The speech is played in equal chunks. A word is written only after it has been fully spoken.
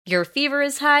Your fever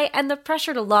is high and the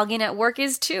pressure to log in at work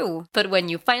is too. But when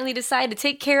you finally decide to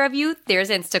take care of you, there's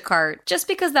Instacart. Just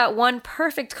because that one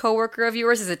perfect coworker of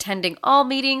yours is attending all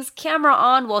meetings, camera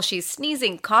on while she's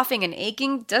sneezing, coughing, and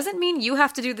aching, doesn't mean you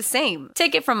have to do the same.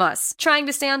 Take it from us. Trying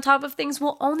to stay on top of things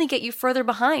will only get you further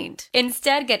behind.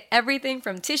 Instead, get everything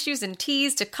from tissues and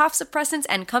teas to cough suppressants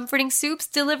and comforting soups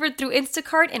delivered through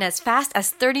Instacart in as fast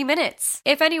as 30 minutes.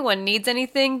 If anyone needs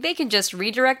anything, they can just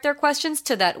redirect their questions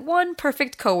to that one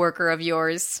perfect coworker of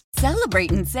yours.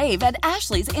 Celebrate and save at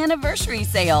Ashley's Anniversary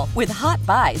Sale. With Hot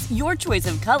Buys, your choice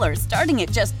of colors starting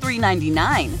at just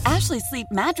 $3.99. Ashley Sleep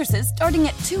mattresses starting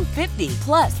at $2.50.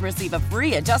 Plus, receive a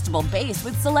free adjustable base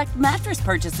with select mattress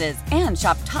purchases. And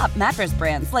shop top mattress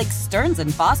brands like Stearns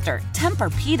 & Foster,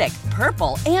 Tempur-Pedic,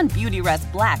 Purple, and Beautyrest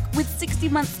Black with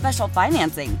 60-month special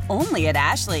financing. Only at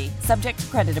Ashley. Subject to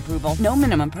credit approval. No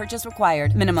minimum purchase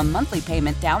required. Minimum monthly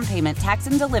payment, down payment, tax,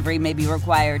 and delivery may be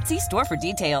required. See store for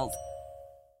details.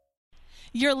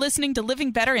 You're listening to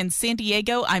Living Better in San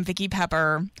Diego. I'm Vicki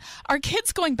Pepper. Our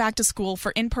kids going back to school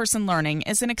for in-person learning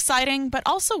is an exciting but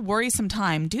also worrisome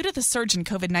time due to the surge in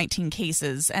COVID-19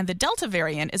 cases, and the Delta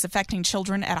variant is affecting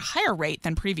children at a higher rate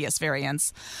than previous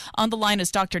variants. On the line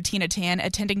is Dr. Tina Tan,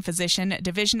 attending physician,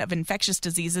 Division of Infectious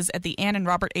Diseases at the Ann and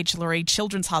Robert H. Lurie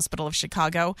Children's Hospital of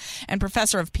Chicago, and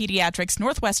professor of pediatrics,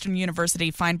 Northwestern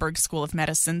University Feinberg School of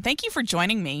Medicine. Thank you for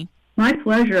joining me. My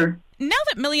pleasure. Now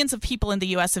that millions of people in the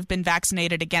U.S. have been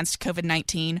vaccinated against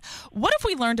COVID-19, what have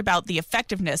we learned about the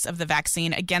effectiveness of the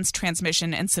vaccine against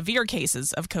transmission and severe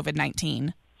cases of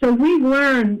COVID-19? So we've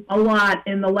learned a lot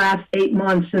in the last 8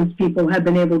 months since people have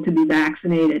been able to be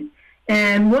vaccinated.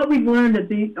 And what we've learned that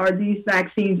these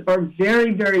vaccines are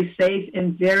very, very safe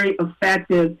and very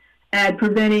effective at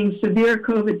preventing severe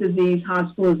COVID disease,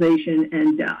 hospitalization,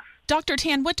 and death. Dr.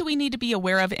 Tan, what do we need to be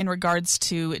aware of in regards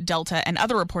to Delta and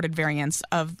other reported variants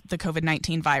of the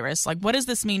COVID-19 virus? Like, what does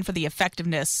this mean for the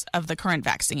effectiveness of the current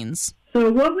vaccines? So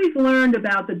what we've learned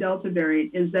about the Delta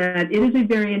variant is that it is a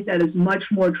variant that is much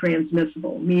more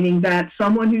transmissible, meaning that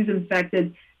someone who's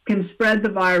infected can spread the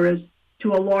virus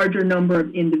to a larger number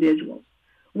of individuals.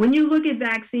 When you look at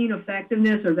vaccine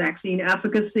effectiveness or vaccine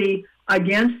efficacy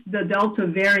against the Delta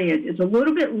variant, it's a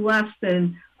little bit less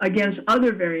than against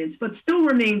other variants, but still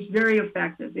remains very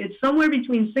effective. It's somewhere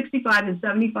between 65 and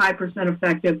 75%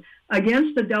 effective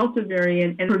against the Delta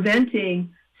variant and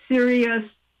preventing serious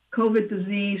COVID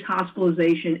disease,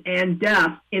 hospitalization, and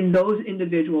death in those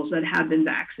individuals that have been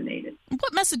vaccinated.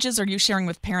 What messages are you sharing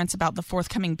with parents about the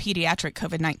forthcoming pediatric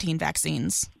COVID-19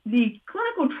 vaccines? The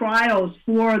clinical trials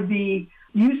for the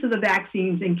use of the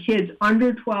vaccines in kids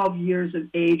under 12 years of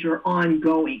age are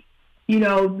ongoing. You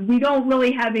know, we don't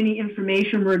really have any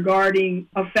information regarding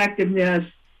effectiveness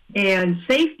and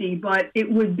safety, but it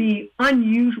would be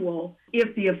unusual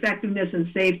if the effectiveness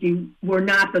and safety were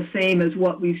not the same as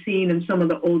what we've seen in some of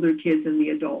the older kids and the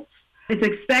adults. It's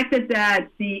expected that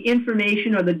the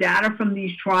information or the data from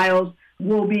these trials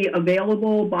will be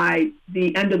available by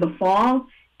the end of the fall,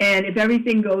 and if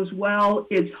everything goes well,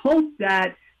 it's hoped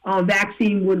that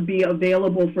vaccine would be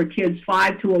available for kids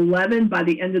 5 to 11 by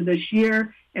the end of this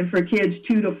year, and for kids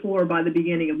 2 to 4 by the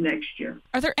beginning of next year.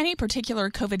 Are there any particular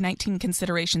COVID-19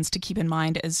 considerations to keep in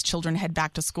mind as children head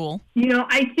back to school? You know,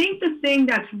 I think the thing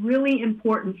that's really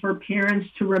important for parents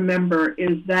to remember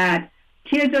is that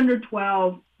kids under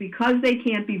 12, because they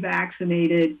can't be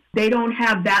vaccinated, they don't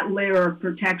have that layer of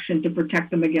protection to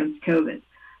protect them against COVID.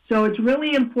 So it's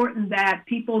really important that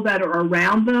people that are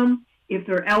around them, if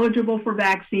they're eligible for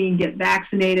vaccine, get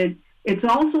vaccinated. It's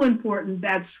also important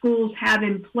that schools have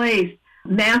in place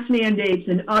mask mandates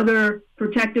and other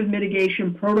protective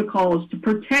mitigation protocols to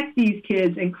protect these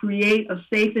kids and create a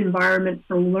safe environment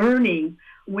for learning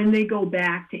when they go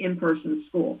back to in-person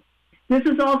school. This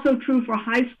is also true for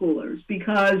high schoolers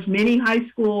because many high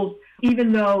schools,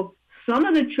 even though some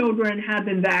of the children have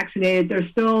been vaccinated, there's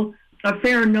still a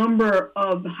fair number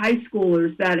of high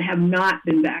schoolers that have not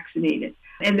been vaccinated.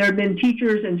 And there have been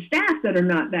teachers and staff that are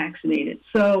not vaccinated.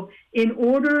 So in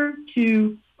order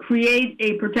to create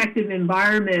a protective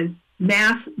environment,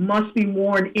 masks must be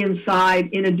worn inside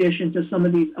in addition to some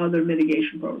of these other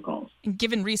mitigation protocols.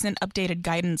 Given recent updated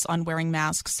guidance on wearing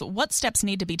masks, what steps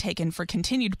need to be taken for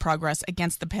continued progress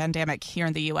against the pandemic here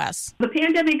in the U.S.? The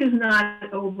pandemic is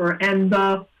not over, and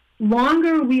the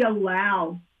longer we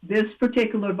allow this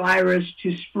particular virus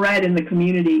to spread in the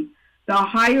community, the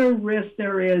higher risk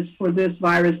there is for this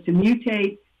virus to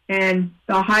mutate and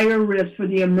the higher risk for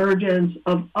the emergence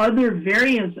of other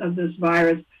variants of this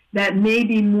virus that may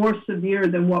be more severe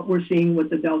than what we're seeing with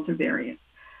the Delta variant.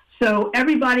 So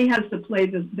everybody has to play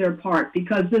their part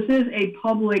because this is a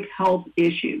public health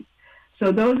issue.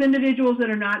 So those individuals that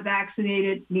are not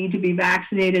vaccinated need to be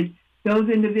vaccinated. Those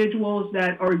individuals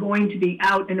that are going to be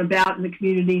out and about in the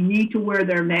community need to wear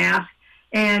their mask.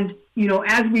 And,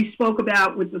 as we spoke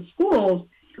about with the schools,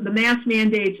 the mask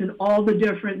mandates and all the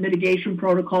different mitigation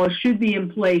protocols should be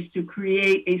in place to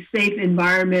create a safe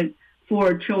environment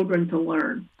for children to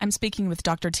learn. I'm speaking with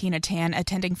Dr. Tina Tan,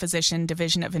 attending physician,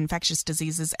 Division of Infectious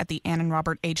Diseases at the Ann and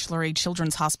Robert H. Lurie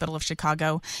Children's Hospital of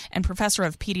Chicago, and professor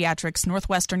of pediatrics,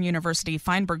 Northwestern University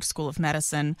Feinberg School of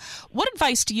Medicine. What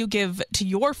advice do you give to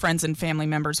your friends and family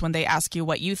members when they ask you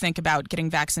what you think about getting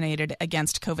vaccinated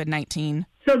against COVID-19?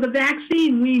 So the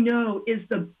vaccine, we know, is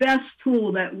the best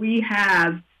tool that we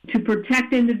have to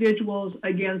protect individuals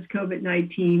against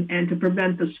COVID-19 and to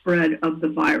prevent the spread of the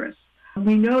virus.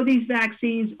 We know these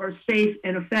vaccines are safe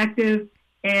and effective,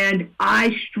 and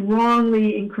I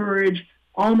strongly encourage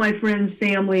all my friends,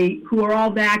 family, who are all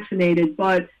vaccinated,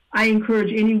 but I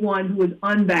encourage anyone who is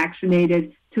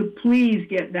unvaccinated to please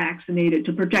get vaccinated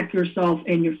to protect yourself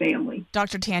and your family.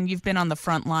 Dr. Tan, you've been on the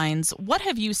front lines. What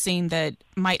have you seen that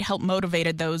might help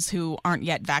motivate those who aren't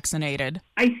yet vaccinated?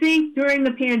 I think during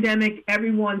the pandemic,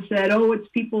 everyone said, it's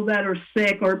people that are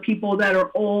sick or people that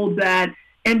are old that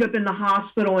end up in the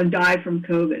hospital and die from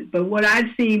COVID. But what I've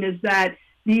seen is that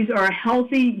these are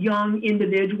healthy young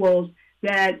individuals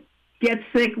that get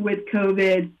sick with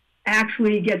COVID,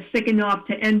 actually get sick enough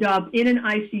to end up in an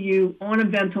ICU on a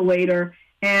ventilator,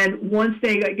 and once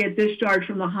they get discharged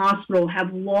from the hospital,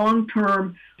 have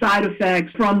long-term side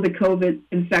effects from the COVID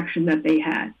infection that they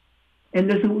had. And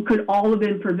this could all have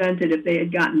been prevented if they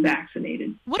had gotten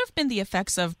vaccinated. What have been the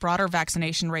effects of broader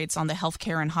vaccination rates on the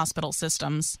healthcare and hospital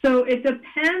systems? So it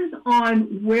depends on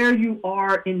where you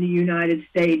are in the United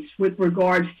States with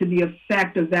regards to the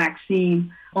effect of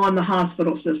vaccine on the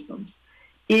hospital systems.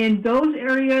 In those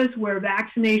areas where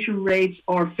vaccination rates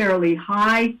are fairly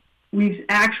high, we've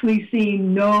actually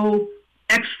seen no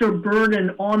extra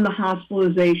burden on the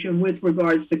hospitalization with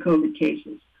regards to COVID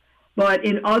cases. But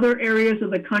in other areas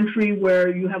of the country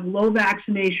where you have low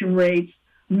vaccination rates,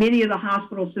 many of the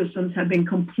hospital systems have been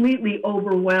completely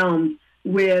overwhelmed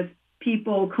with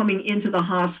people coming into the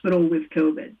hospital with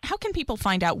COVID. How can people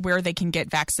find out where they can get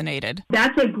vaccinated?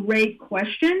 That's a great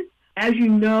question. As you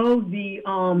know, the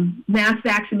mass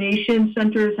vaccination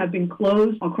centers have been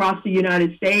closed across the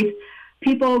United States.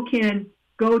 People can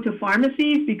go to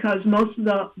pharmacies because most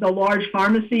of the large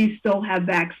pharmacies still have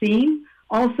vaccine.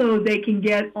 Also, they can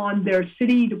get on their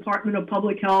city Department of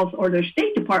Public Health or their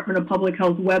state Department of Public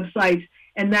Health websites,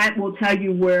 and that will tell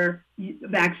you where the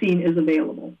vaccine is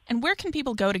available. And where can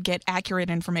people go to get accurate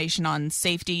information on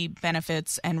safety,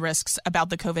 benefits, and risks about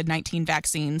the COVID-19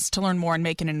 vaccines to learn more and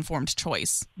make an informed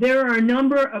choice? There are a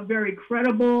number of very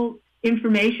credible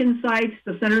information sites,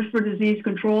 the Centers for Disease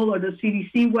Control or the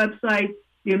CDC website,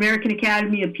 the American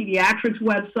Academy of Pediatrics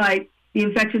website, the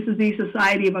Infectious Disease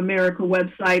Society of America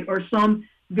website, or some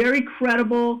very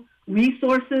credible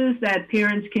resources that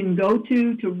parents can go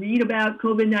to read about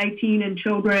COVID-19 in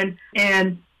children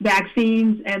and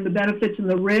vaccines and the benefits and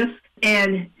the risks,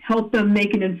 and help them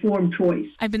make an informed choice.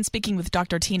 I've been speaking with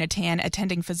Dr. Tina Tan,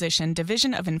 attending physician,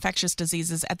 Division of Infectious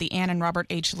Diseases at the Ann and Robert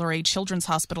H. Lurie Children's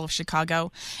Hospital of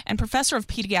Chicago, and professor of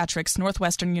pediatrics,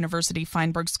 Northwestern University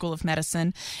Feinberg School of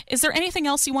Medicine. Is there anything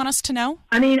else you want us to know?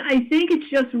 I think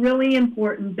it's just really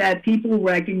important that people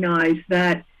recognize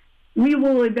that we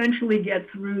will eventually get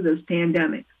through this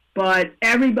pandemic, but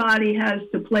everybody has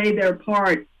to play their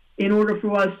part in order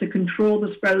for us to control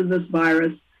the spread of this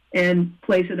virus and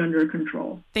place it under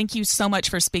control. Thank you so much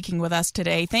for speaking with us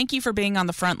today. Thank you for being on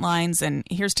the front lines, and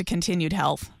here's to continued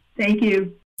health. Thank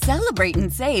you. Celebrate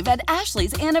and save at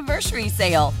Ashley's Anniversary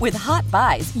Sale. With Hot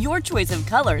Buys, your choice of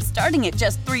colors starting at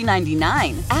just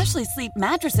 $3.99. Ashley Sleep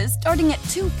mattresses starting at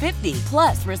 $2.50.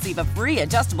 Plus, receive a free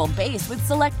adjustable base with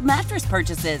select mattress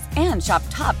purchases. And shop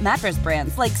top mattress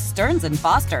brands like Stearns &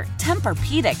 Foster,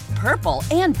 Tempur-Pedic, Purple,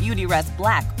 and Beautyrest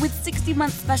Black with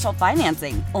 60-month special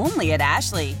financing. Only at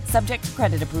Ashley. Subject to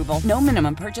credit approval. No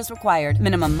minimum purchase required.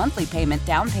 Minimum monthly payment,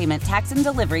 down payment, tax, and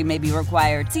delivery may be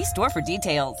required. See store for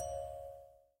details.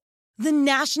 The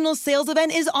national sales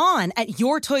event is on at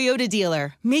your Toyota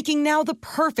dealer, making now the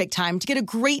perfect time to get a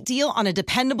great deal on a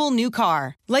dependable new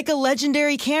car. Like a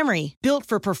legendary Camry, built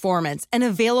for performance and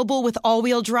available with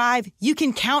all-wheel drive, you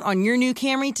can count on your new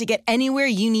Camry to get anywhere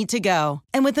you need to go.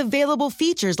 And with available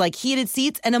features like heated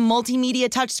seats and a multimedia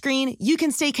touchscreen, you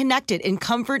can stay connected in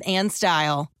comfort and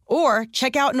style. Or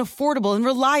check out an affordable and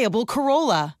reliable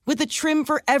Corolla with a trim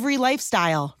for every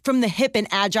lifestyle. From the hip and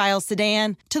agile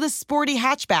sedan to the sporty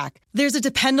hatchback, there's a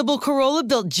dependable Corolla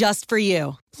built just for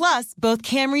you. Plus, both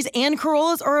Camrys and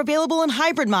Corollas are available in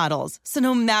hybrid models, so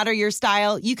no matter your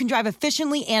style, you can drive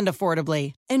efficiently and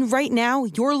affordably. And right now,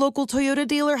 your local Toyota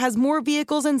dealer has more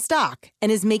vehicles in stock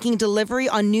and is making delivery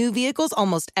on new vehicles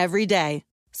almost every day.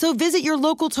 So visit your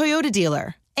local Toyota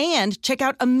dealer and check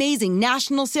out amazing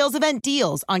national sales event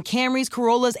deals on Camrys,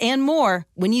 Corollas, and more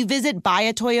when you visit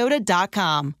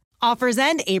buyatoyota.com. Offers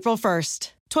end April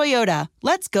 1st. Toyota,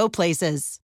 let's go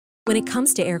places. When it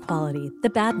comes to air quality, the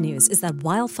bad news is that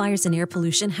wildfires and air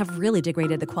pollution have really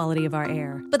degraded the quality of our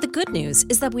air. But the good news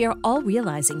is that we are all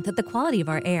realizing that the quality of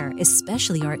our air,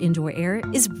 especially our indoor air,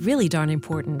 is really darn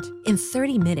important. In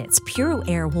 30 minutes, Puro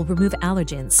Air will remove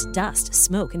allergens, dust,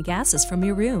 smoke, and gases from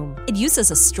your room. It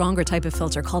uses a stronger type of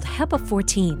filter called HEPA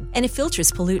 14, and it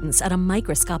filters pollutants at a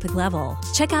microscopic level.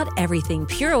 Check out everything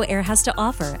Puro Air has to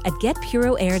offer at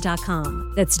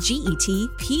getpuroair.com. That's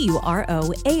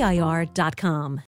GETPUROAIR.com.